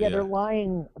 Basically, yeah, yeah. they're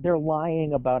lying. They're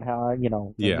lying about how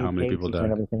the Yeah, new how many people cases died.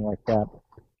 and everything like that.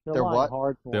 They're lying what?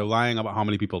 hardcore. They're lying about how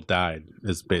many people died.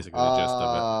 Is basically the gist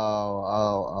of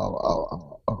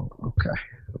Okay. it.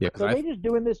 Yeah, 'cause So I- they just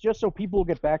doing this just so people will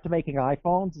get back to making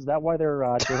iPhones? Is that why they're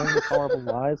doing these horrible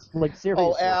lies? Like seriously?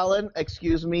 Oh, Alan,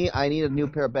 excuse me. I need a new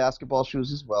pair of basketball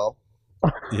shoes as well.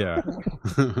 yeah.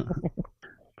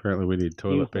 Apparently, we need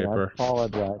toilet Excuse me, I paper.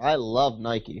 apologize. I love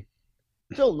Nike.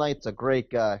 Phil Knight's a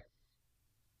great guy.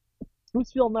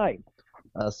 Who's Phil Knight?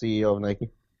 CEO of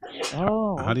Nike.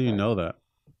 Oh, How do you know that?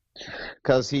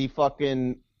 Because he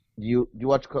fucking you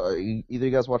watch either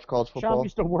you guys watch college Sean football?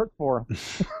 used to work for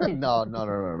him No.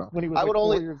 when he was I like would 4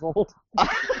 only- years old.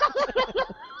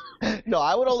 No,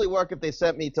 I would only work if they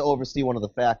sent me to oversee one of the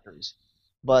factories.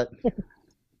 But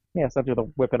Yeah, something with a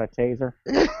whip and a taser.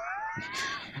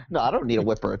 no, I don't need a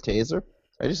whip or a taser.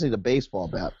 I just need a baseball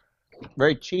bat.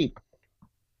 Very cheap.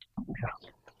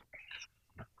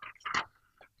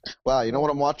 Wow, you know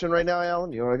what I'm watching right now,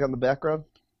 Alan? You know what I got in the background?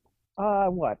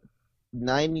 What?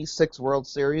 96 World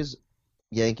Series,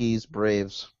 Yankees,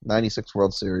 Braves. 96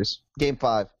 World Series. Game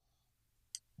 5.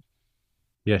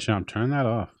 Yeah, Sean, turn that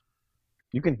off.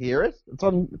 You can hear it? It's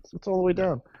on. It's all the way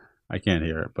down. I can't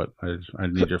hear it, but I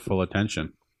need your full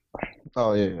attention.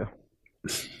 Oh, yeah.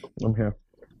 I'm here.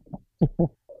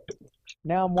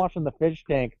 Now I'm watching the fish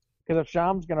tank. Because if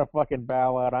Sham's gonna fucking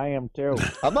bow out, I am too.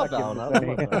 I'm not I'll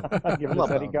down. give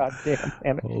this any goddamn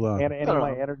and Hold on. any of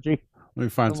my energy. Let me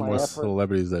find Oh, some my more effort.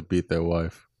 celebrities that beat their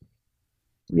wife.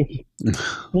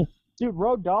 Dude,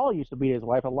 Road Dahl used to beat his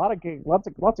wife. Lots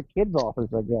of kids offers,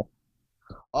 I guess.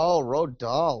 Oh, Road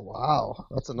Dahl. Wow.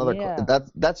 That's another. Yeah.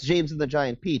 That's James and the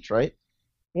Giant Peach, right?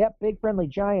 Yep, Big Friendly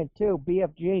Giant too.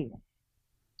 BFG.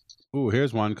 Ooh,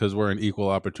 here's one because we're an equal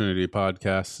opportunity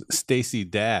podcast. Stacey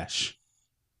Dash.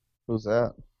 Who's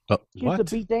that? Oh, She used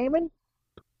to beat Damon.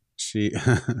 She.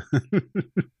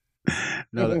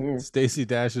 No, Stacey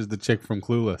Dash is the chick from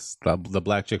Clueless, the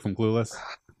black chick from Clueless.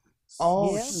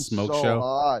 Oh, Yeah. she's Smoke so show.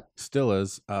 hot. Still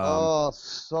is.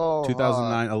 So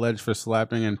 2009 hot. alleged for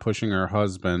slapping and pushing her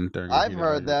husband during. I've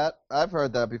heard that. I've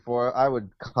heard that before. I would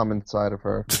come inside of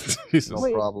her. Jesus. No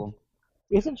Wait. problem.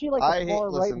 Isn't she like the far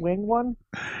listen. right wing one?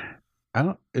 I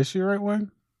don't. Is she right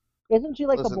wing? Isn't she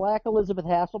like Listen. the black Elizabeth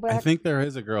Hasselbeck? I think there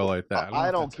is a girl like that. I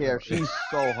know don't if care. that's her. She's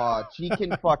so hot. She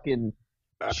can fucking.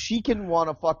 She can want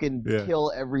to fucking Yeah.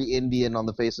 kill every Indian on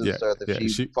the face of Yeah, this earth if yeah,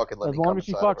 she fucking let as me long come as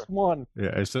she inside of fucks her. one. Yeah,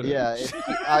 it's a, Yeah,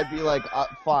 I'd be like,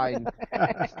 fine,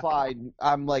 fine.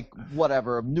 I'm like,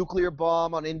 whatever. A nuclear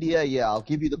bomb on India? Yeah, I'll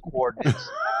give you the coordinates.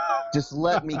 Just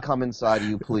let me come inside of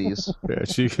you, please. yeah,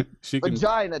 she can.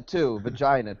 Vagina too,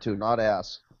 not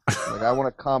ass. Like I want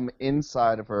to come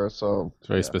inside of her. So It's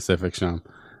very yeah. specific, Sean.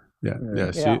 Yeah,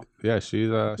 Yeah. she's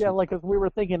Yeah, like 'cause we were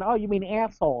thinking, oh, you mean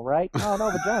asshole, right? Oh no,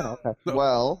 vagina. Okay.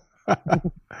 Well,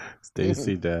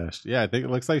 Stacey Dash. Yeah, I think it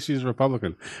looks like she's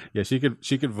Republican. Yeah, she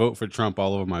could vote for Trump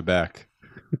all over my back.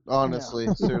 honestly,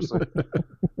 seriously,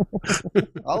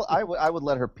 I would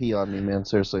let her pee on me, man.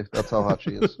 Seriously, that's how hot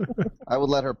she is. I would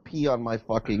let her pee on my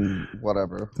fucking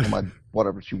whatever, on my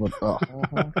whatever she wants. Oh.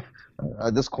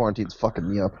 This quarantine's fucking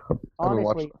me up. I've been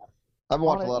watching a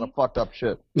lot of fucked up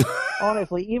shit.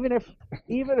 Honestly, even if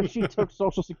she took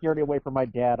Social Security away from my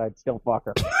dad, I'd still fuck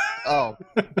her. Oh,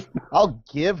 I'll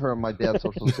give her my dad's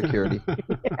Social Security.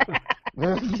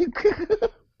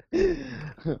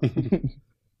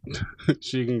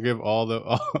 She can give all the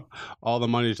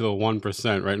money to the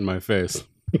 1% right in my face.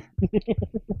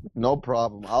 No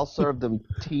problem. I'll serve them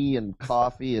tea and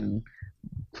coffee and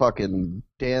fucking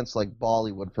dance like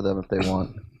Bollywood for them if they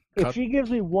want. If she gives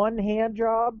me one hand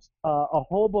jobs, a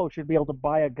hobo should be able to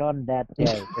buy a gun that day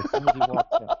as soon as he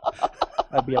walks in.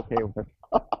 I'd be okay with it.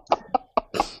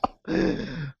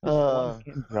 One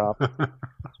hand job.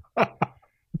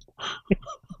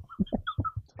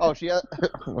 Oh, she has...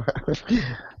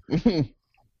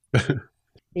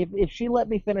 If she let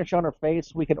me finish on her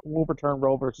face, we could overturn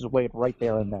Roe versus Wade right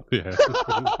there and then. Yeah.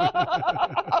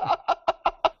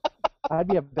 I'd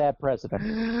be a bad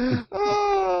president.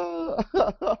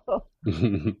 Oh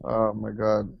my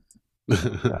god.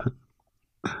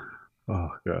 Oh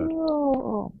god.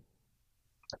 Oh.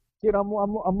 Dude, I'm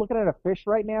looking at a fish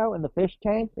right now in the fish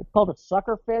tank. It's called a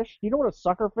sucker fish. Do you know what a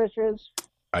sucker fish is?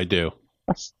 I do.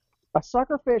 A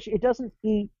sucker fish, it doesn't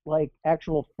eat like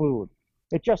actual food.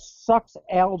 It just sucks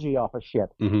algae off of shit.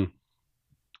 Hmm.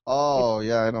 Oh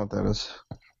yeah, I know what that is.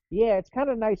 Yeah, it's kind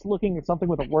of nice looking at something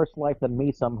with a worse life than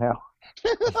me somehow.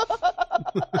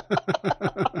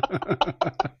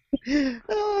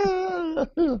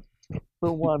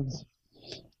 For once.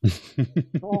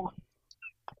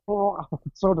 Oh,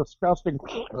 it's so disgusting.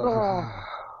 Oh,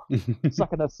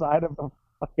 sucking the side of a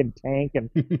fucking tank and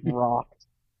rocked.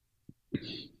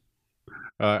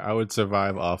 I would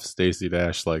survive off Stacey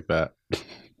Dash like that.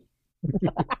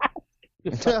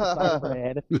 Just suck the side of her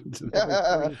head.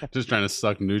 Just trying to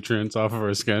suck nutrients off of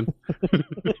her skin.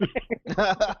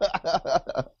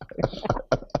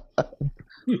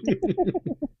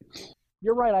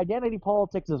 You're right, identity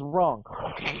politics is wrong.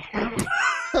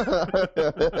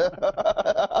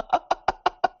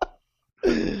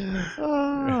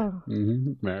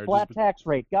 Marriage Flat tax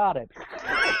rate, got it.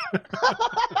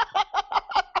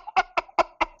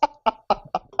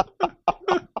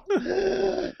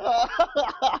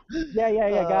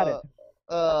 Yeah, got it.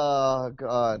 Oh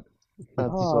God,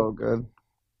 that's so good.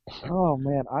 Oh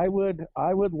man, I would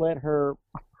let her.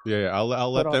 Yeah,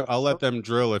 I'll let them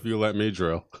drill if you let me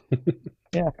drill.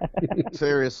 Yeah.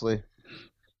 Seriously,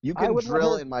 you can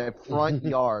drill in my front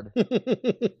yard.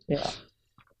 Yeah.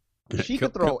 She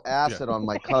could throw acid on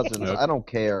my cousins. I don't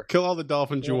care. Kill all the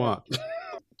dolphins you want.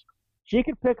 She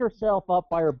could pick herself up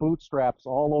by her bootstraps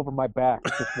all over my back,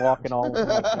 just walking all over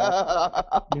my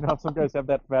back. You know, some guys have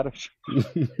that fetish.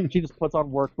 She just puts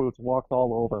on work boots, walks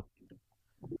all over.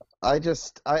 I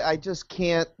just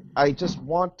can't. I just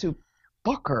want to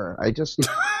fuck her.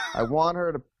 I want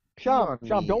her to. Sean,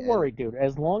 don't worry, dude.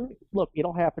 Look,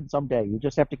 it'll happen someday. You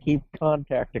just have to keep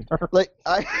contacting her.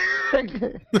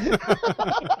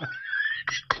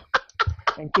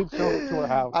 And keep showing it to her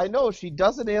house. I know she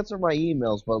doesn't answer my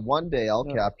emails, but one day I'll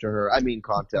capture her. I mean,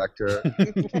 contact her.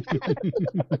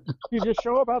 You just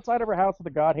show up outside of her house with a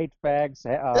 "God hates fags"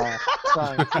 sign.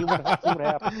 See what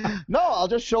happens. No, I'll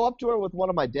just show up to her with one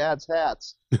of my dad's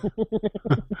hats.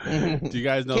 Do you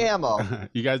guys know? Camo.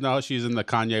 You guys know how she's in the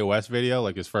Kanye West video,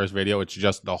 like his first video? It's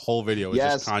just the whole video is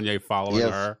just Kanye following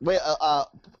her. Wait,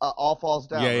 All Falls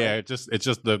Down. Yeah, right? It's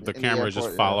just the camera is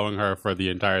just following her for the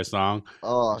entire song.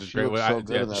 Oh, she looks so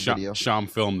good in that video. Sham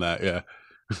filmed that, yeah.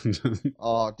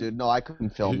 Oh, dude, no, I couldn't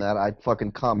film that. I'd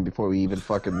fucking come before we even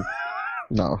fucking.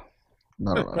 No.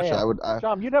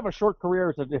 Sham, you'd have a short career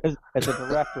as a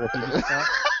director if you just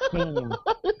came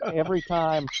every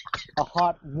time a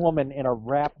hot woman in a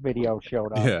rap video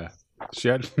showed up. Yeah, she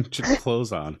had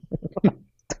clothes on.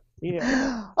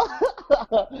 Yeah.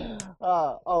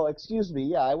 Oh, excuse me.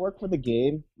 Yeah, I work for the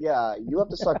game. Yeah, you have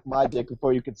to suck my dick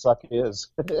before you can suck his.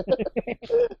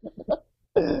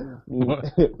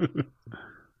 The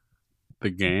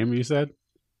game, you said?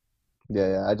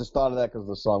 Yeah. I just thought of that because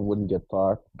the song wouldn't get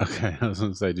far. Okay, I was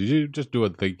going to say, did you just do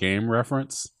the game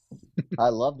reference? I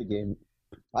love the game.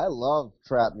 I love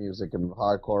trap music and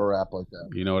hardcore rap like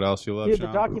that. You know what else you love, Dude,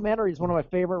 Sean? the documentary is one of my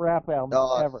favorite rap albums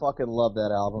ever. I fucking love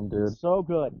that album, dude. So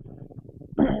good.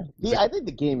 I think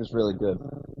the game is really good.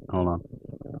 Hold on.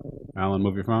 Alan,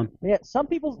 move your phone. Yeah, some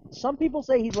people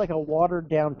say he's like a watered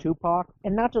down Tupac,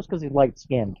 and not just because he's light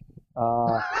skinned.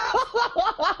 I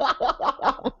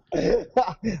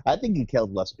think he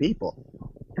killed less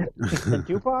people than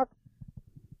Tupac.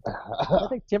 I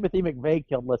think Timothy McVeigh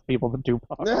killed less people than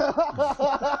Tupac.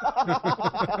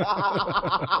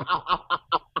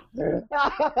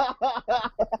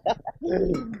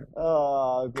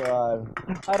 Oh God!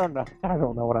 I don't know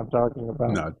what I'm talking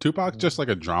about. No, Tupac's just like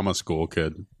a drama school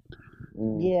kid.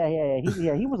 Yeah.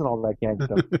 He wasn't all that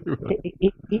gangster.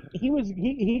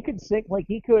 He could sing like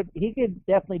he could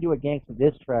definitely do a gangster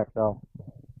diss track though.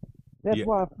 That's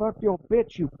why I fucked your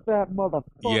bitch, you fat motherfucker.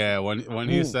 Yeah, when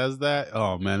he says that,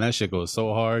 oh man, that shit goes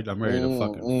so hard. I'm ready to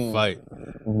fucking fight.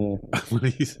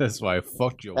 When he says, "Why I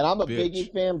fucked your," and I'm a bitch.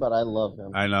 Biggie fan, but I love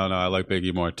him. I know, I like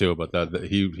Biggie more too, but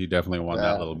he definitely won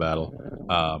that little battle.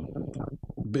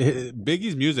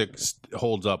 Biggie's music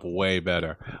holds up way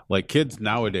better. Like kids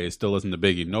nowadays still listen to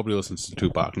Biggie. Nobody listens to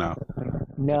Tupac now.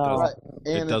 No,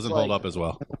 it doesn't hold up as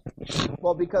well.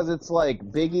 Well, because it's like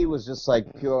Biggie was just like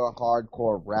pure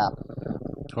hardcore rap.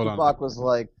 Tupac was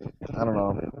like, I don't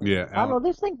know. Yeah, I don't know.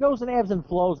 This thing goes in ebbs and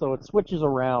flows, though. It switches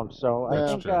around, so I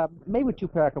think maybe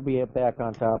Tupac will be back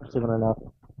on top soon enough.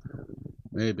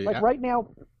 Maybe. Like right now,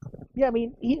 yeah. I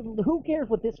mean, who cares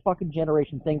what this fucking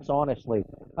generation thinks? Honestly,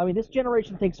 I mean, this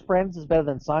generation thinks Friends is better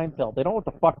than Seinfeld. They don't know what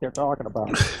the fuck they're talking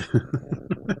about.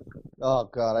 Oh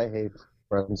God, I hate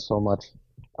Friends so much.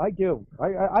 I do.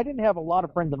 I didn't have a lot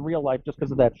of friends in real life just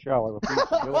because of that show. I refuse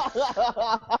to do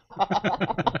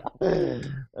it.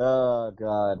 Oh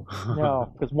God.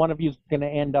 No, because one of you's gonna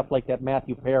end up like that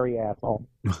Matthew Perry asshole.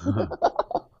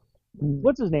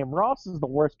 What's his name? Ross is the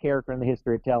worst character in the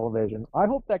history of television. I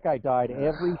hope that guy died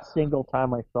every single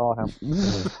time I saw him.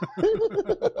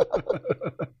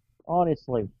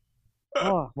 Honestly.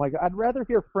 Oh my God. I'd rather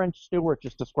hear French Stewart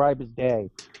just describe his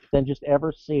day than just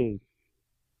ever see.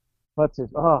 Fuck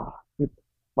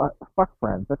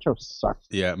Friends. That show sucks.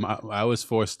 Yeah, I was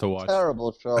forced to watch.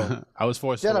 Terrible show. I was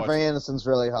forced Jennifer to watch. Aniston's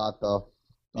really hot though.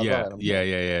 Yeah.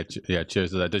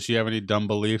 Cheers to that. Does she have any dumb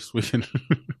beliefs we can?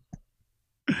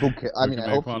 Who cares? I mean, I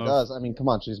hope she does. I mean, come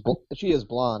on, she is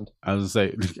blonde. I was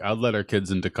gonna say I'd let her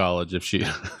kids into college if she.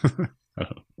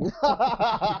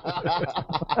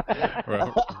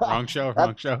 Wrong show.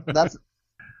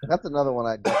 That's another one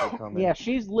I'd definitely come in. Yeah,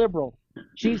 she's liberal.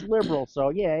 She's liberal, so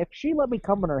yeah, if she let me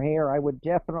come in her hair, I would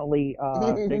definitely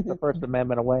take the First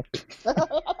Amendment away.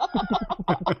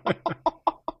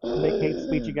 Make hate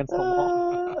speech against the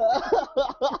law.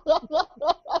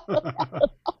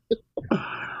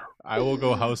 I will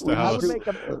go house to house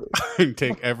and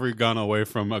take every gun away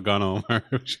from a gun owner.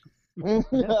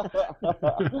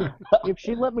 If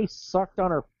she let me suck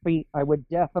on her feet, I would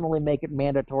definitely make it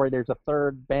mandatory. There's a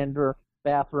third bender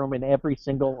bathroom in every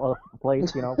single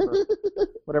place, for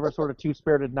whatever sort of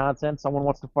two-spirited nonsense someone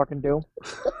wants to fucking do.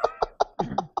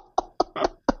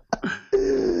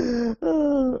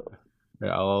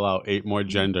 Yeah, I'll allow 8 more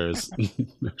genders.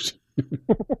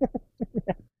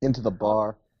 Into the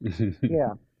bar.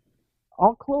 Yeah.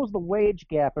 I'll close the wage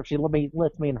gap if she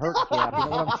lets me in her gap. You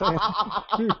know what I'm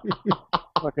saying?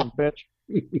 Fucking bitch.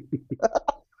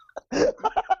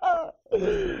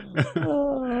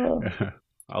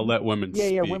 I'll let women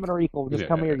Yeah, speak. women are equal. Just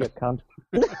come here, you cunt.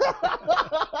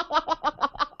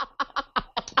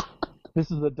 This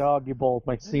is a dog you bowl with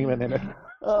my semen in it.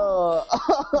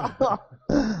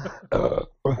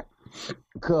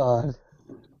 God.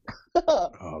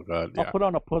 Oh, God, yeah. I'll put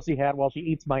on a pussy hat while she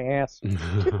eats my ass.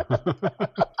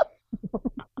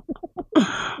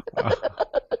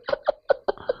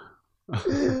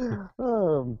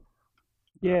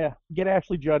 Yeah, get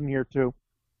Ashley Judd in here, too.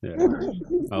 Yeah.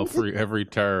 I'll free every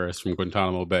terrorist from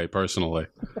Guantanamo Bay, personally.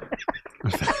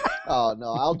 Oh,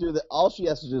 no, I'll do that. All she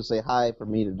has to do is say hi for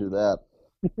me to do that.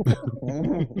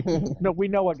 No, we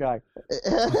know a guy.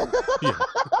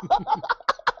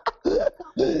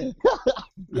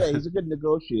 Yeah, he's a good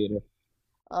negotiator.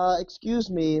 Excuse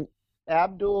me,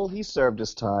 Abdul, he served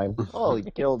his time. Oh, he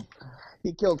killed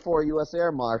 4 U.S.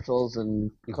 air marshals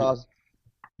and caused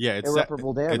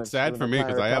irreparable damage. It's sad for me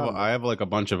because I have like a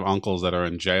bunch of uncles that are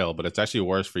in jail, but it's actually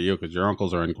worse for you because your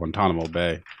uncles are in Guantanamo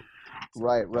Bay.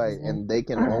 Right, and they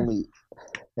can only,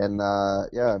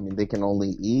 they can only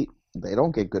eat. They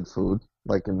don't get good food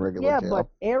like in regular jail. Yeah, but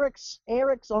Eric's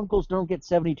uncles don't get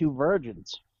 72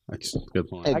 virgins. That's a good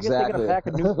point. I guess they get a pack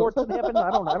of Newports in heaven.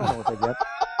 I don't know what they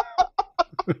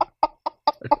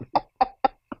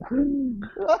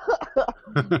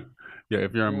get. Yeah,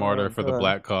 if you're a martyr for the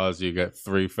black cause, you get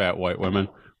 3 fat white women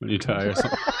when you die or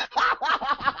something.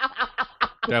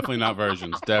 Definitely not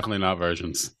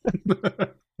virgins.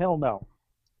 Hell no.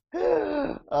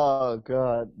 Oh,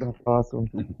 God. That's awesome.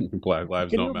 Black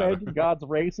lives don't matter. Can you imagine God's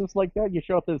racist like that? You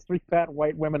show up to 3 fat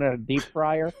white women in a deep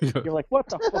fryer. You're like, what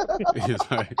the fuck? He's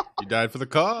like, you died for the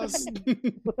cause.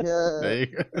 There you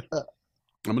go.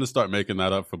 I'm going to start making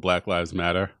that up for Black Lives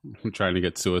Matter. I'm trying to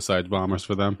get suicide bombers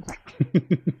for them.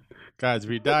 Guys,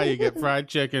 if you die, you get fried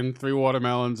chicken, 3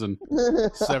 watermelons, and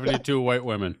 72 white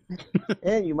women.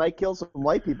 And you might kill some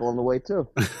white people on the way, too.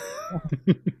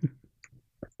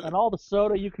 And all the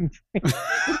soda you can drink.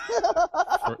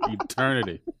 For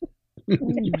eternity.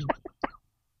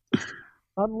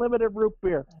 Unlimited root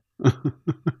beer.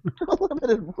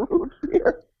 Unlimited root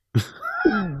beer.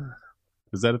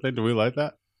 Is that a thing? Do we like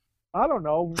that? I don't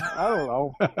know.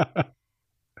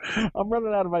 I'm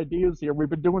running out of ideas here.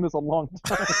 We've been doing this a long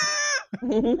time.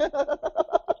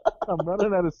 I'm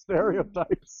running out of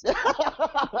stereotypes.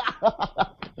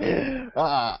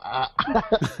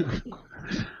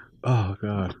 Oh,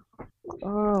 God.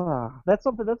 That's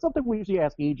something we usually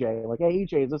ask EJ. Like, hey,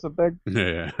 EJ, is this a thing?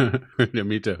 Yeah. Yeah,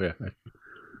 me too. Yeah.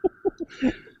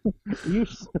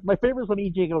 My favorite is when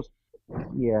EJ goes,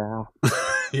 yeah.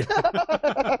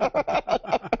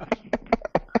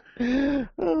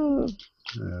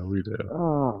 Yeah, we do.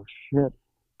 Oh, shit.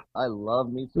 I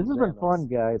love me. This has been fun,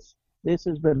 guys. This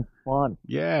has been fun.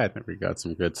 Yeah, I think we got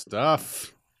some good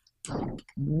stuff.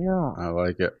 Yeah. I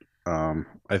like it.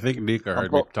 I think Nika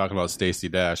heard me talking about Stacey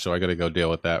Dash, so I got to go deal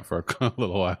with that for a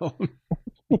little while.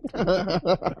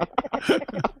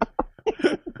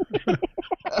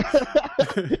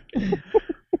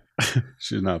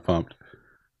 She's not pumped.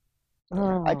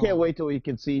 I can't wait till we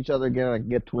can see each other again and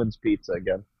get Twins Pizza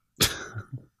again.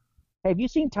 Hey, have you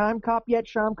seen Time Cop yet,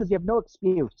 Sham? Because you have no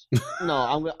excuse.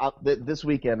 No, this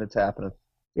weekend it's happening.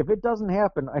 If it doesn't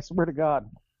happen, I swear to God.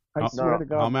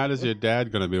 How mad is your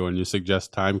dad going to be when you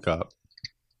suggest Time Cop?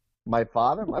 My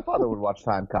father would watch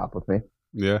Time Cop with me.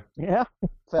 Yeah. Yeah.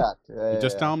 Fact.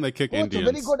 Just tell him they kick Indians. It's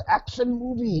a very good action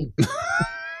movie.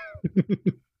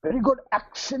 Very good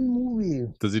action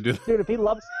movie. Does he do that? Dude, if he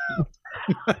loves...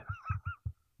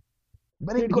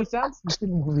 Very good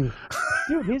action movie.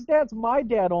 Dude, his dad's my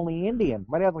dad, only Indian.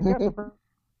 My dad's like, yeah,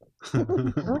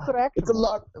 good action. It's a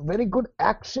lot, very good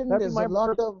action. There's a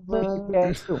lot of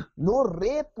no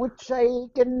rape, which I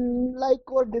can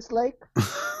like or dislike.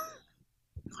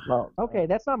 Well, okay,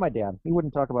 that's not my dad. He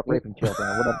wouldn't talk about raping children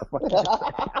or whatever the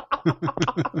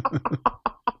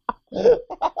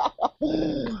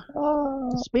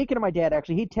fuck. Speaking of my dad,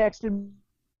 actually, he texted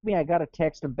me. I got to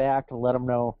text him back to let him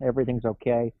know everything's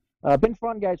okay. Been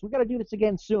fun, guys. We got to do this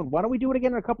again soon. Why don't we do it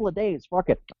again in a couple of days? Fuck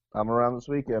it. I'm around this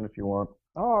weekend if you want.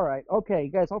 All right. Okay,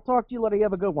 guys. I'll talk to you later. You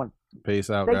have a good one. Peace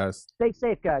out, guys. Stay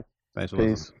safe, guys. Thanks for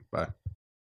Peace. listening. Bye.